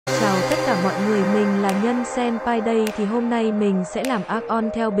chào tất cả mọi người, mình là Nhân Senpai đây. Thì hôm nay mình sẽ làm add-on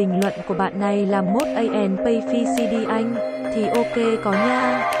theo bình luận của bạn này làm mode AN Pay Fee CD anh. Thì ok có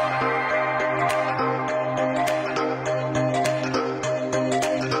nha.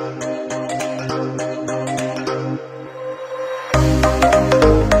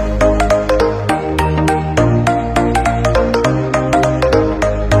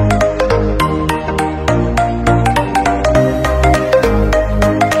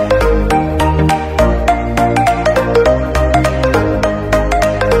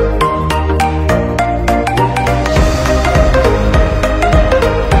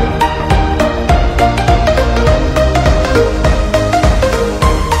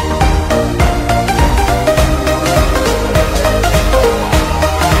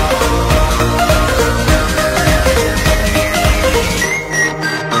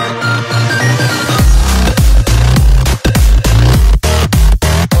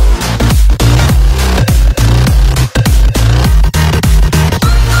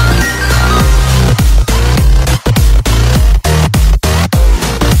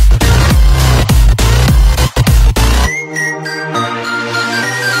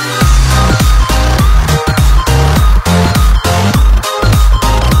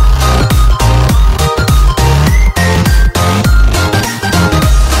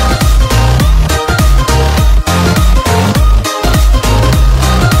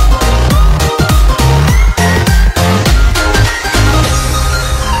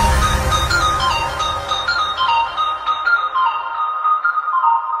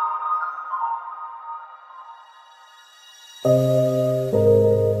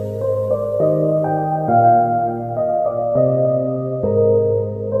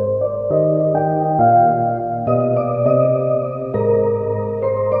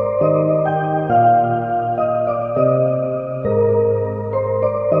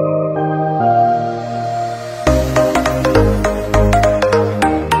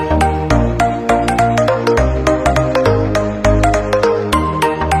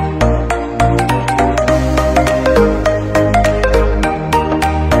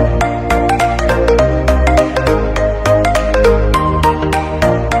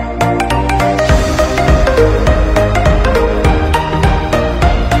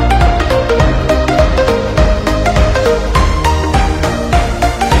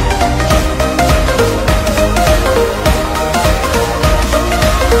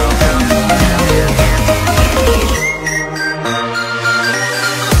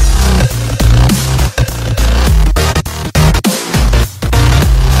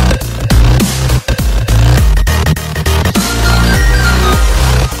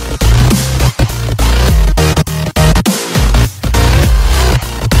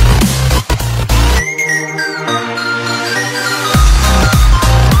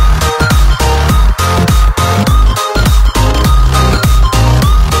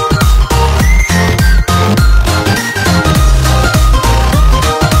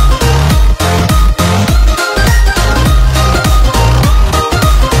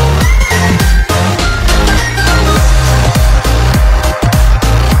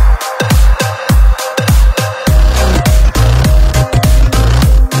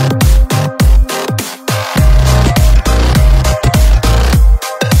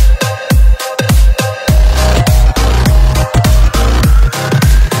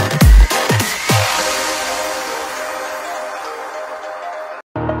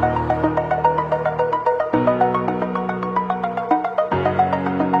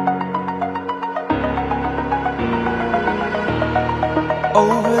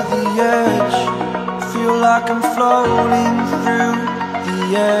 Over the edge, feel like I'm floating through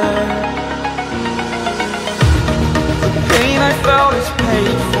the air. The pain I felt is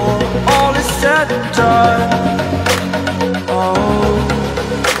paid for, all is said and done. Oh,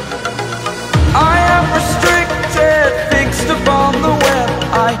 I am restricted, fixed upon the web.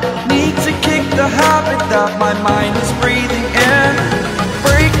 I need to kick the habit that my mind is breathing in.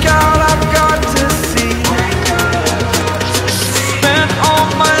 Break out, I've got to see. Spent all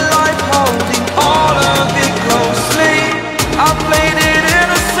my life holding all of it closely. I played it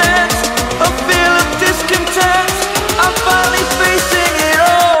innocent, a feel of discontent. I'm finally facing it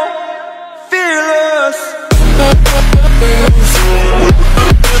all, fearless.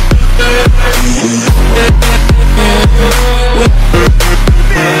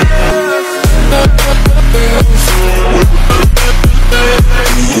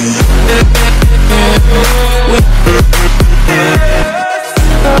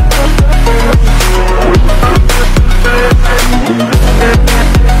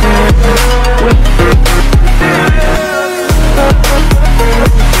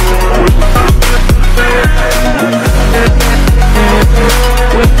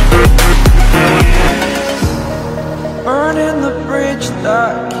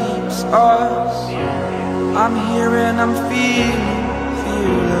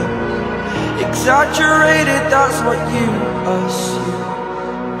 exaggerated, that's what you assume.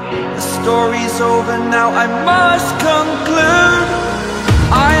 The story's over now, I must conclude.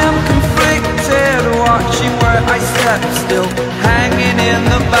 I am conflicted, watching where I step still, hanging in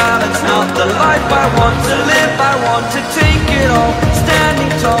the balance. Not the life I want to live, I want to take it all. Standing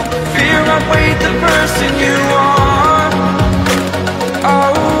tall, fear I've weighed the person you are.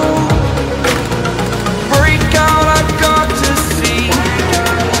 Oh, break out, I've got to see.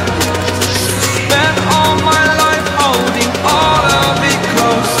 Spent all my life holding all of it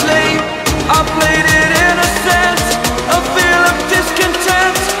closely. I played it innocent, a feel of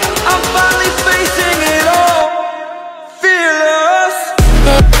discontent. I'm finally facing it all, fearless.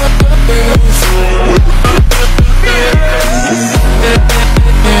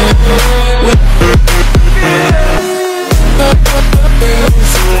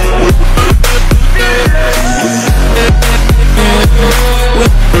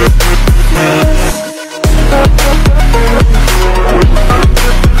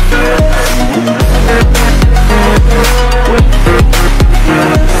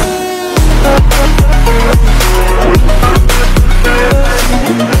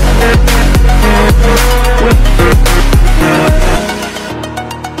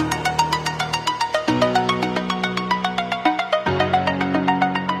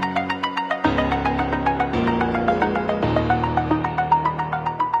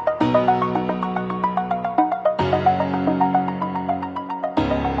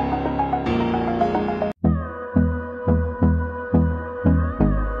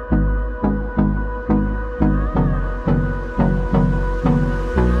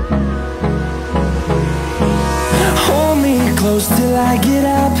 Close till I get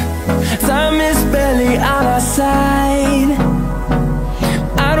up. Time is barely on our side.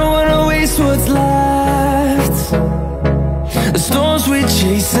 I don't wanna waste what's left. The storms we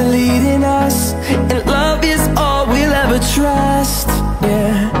chase are leading us, and love is all we'll ever trust.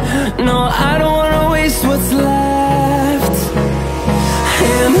 Yeah, no, I don't wanna waste what's left.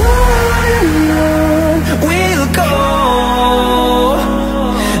 And on we'll go,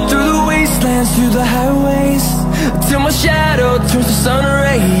 through the wastelands, through the highways, till my shadow turns to sun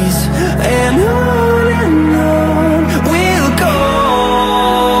rays. And on we'll go,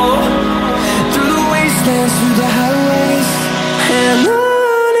 through the wastelands, through the highways, and on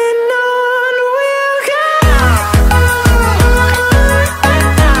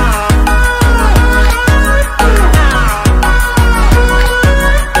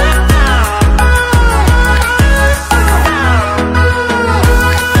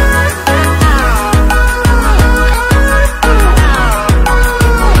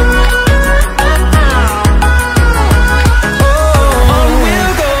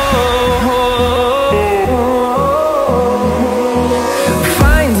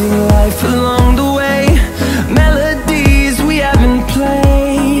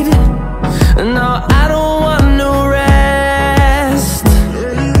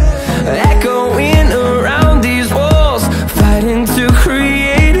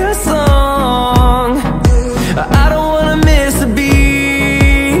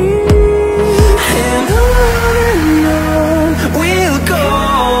we'll go.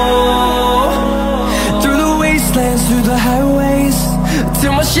 Through the highways,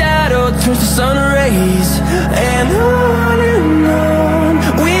 till my shadow turns to sun rays. And on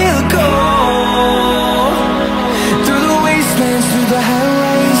we'll go, through the wastelands, through the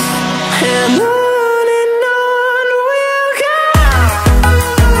highways, and on we'll go.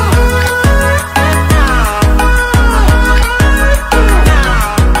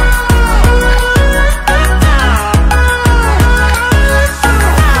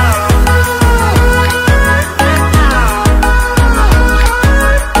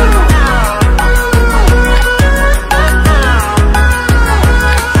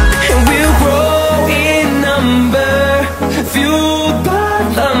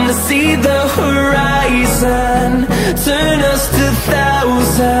 See the horizon turn us to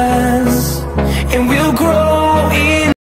thousands, and we'll grow